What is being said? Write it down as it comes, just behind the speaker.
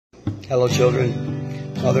Hello,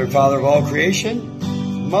 children. Mother and Father of all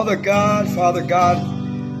creation, Mother God, Father God,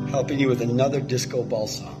 helping you with another disco ball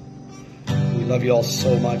song. We love you all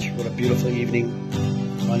so much. What a beautiful evening,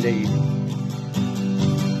 Monday evening.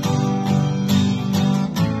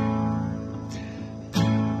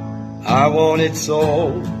 I wanted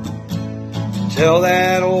so to tell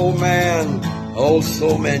that old man, oh,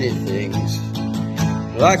 so many things.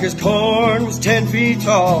 Like his corn was 10 feet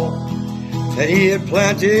tall, that he had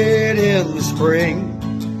planted in the spring.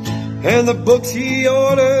 And the books he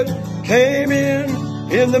ordered came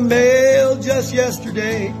in the mail just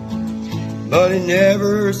yesterday. But he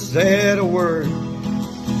never said a word,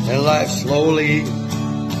 and life slowly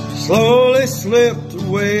slipped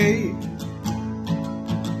away.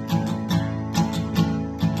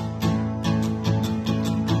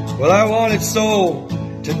 Well, I wanted so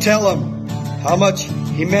to tell him how much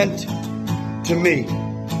he meant to me.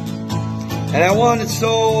 And I wanted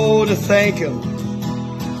so to thank him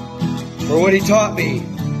for what he taught me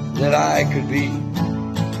that I could be.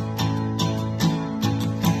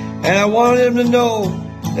 And I wanted him to know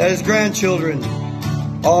that his grandchildren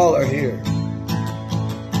all are here.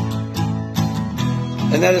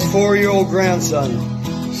 And that his 4-year-old grandson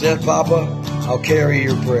said, "Papa, I'll carry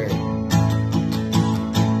your prayer."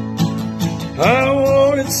 I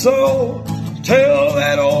wanted so to tell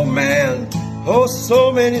that old man, oh,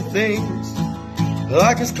 so many things.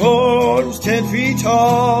 Like his corn was 10 feet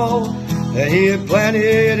tall, that he had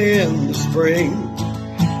planted in the spring.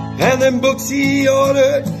 And them books he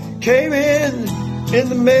ordered came in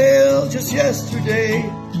the mail just yesterday.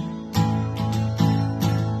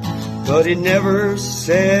 But he never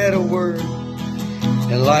said a word,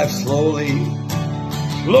 and life slowly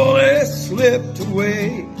slipped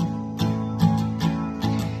away.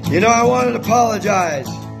 You know, I wanted to apologize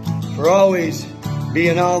for always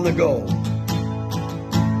being on the go,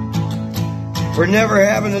 for never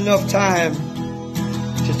having enough time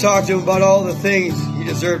to talk to him about all the things he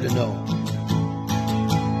deserved to know.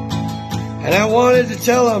 And I wanted to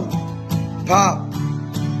tell him, "Pop,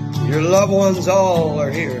 your loved ones all are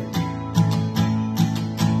here."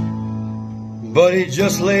 But he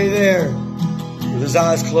just lay there with his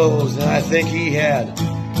eyes closed, and I think he had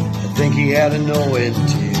a no-end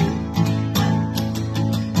tear.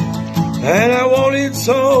 And I wanted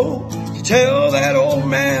so to tell that old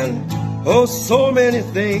man, oh, so many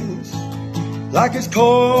things. Like his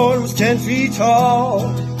corn was 10 feet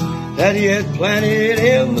tall, that he had planted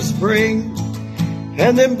in the spring.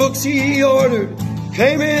 And them books he ordered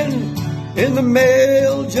came in the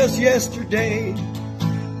mail just yesterday.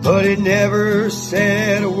 But he never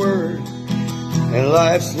said a word, and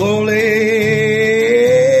life slowly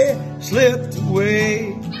slipped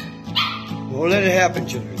away. Don't let it happen,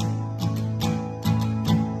 children.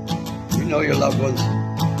 You know your loved ones.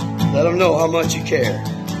 Let them know how much you care,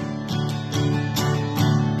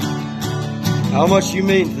 how much you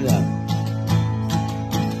mean to them,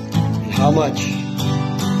 and how much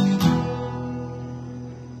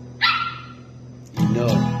you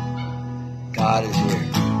know God is here.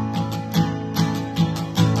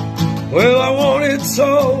 Well, I wanted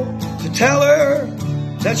so to tell her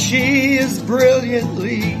that she is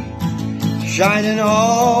brilliantly shining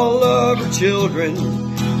all of her children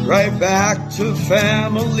right back to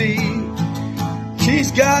family.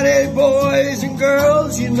 She's got 8 boys and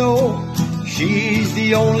girls, you know, she's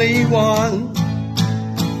the only one.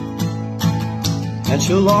 And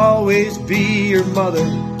she'll always be your mother,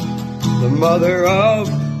 the mother of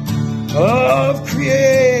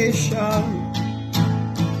creation.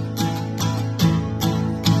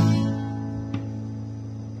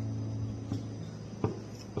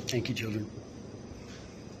 Thank you, children.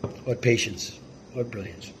 What patience, what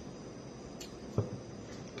brilliance.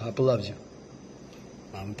 Papa loves you.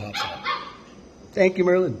 Mom and Pop love you. Thank you,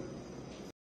 Merlin.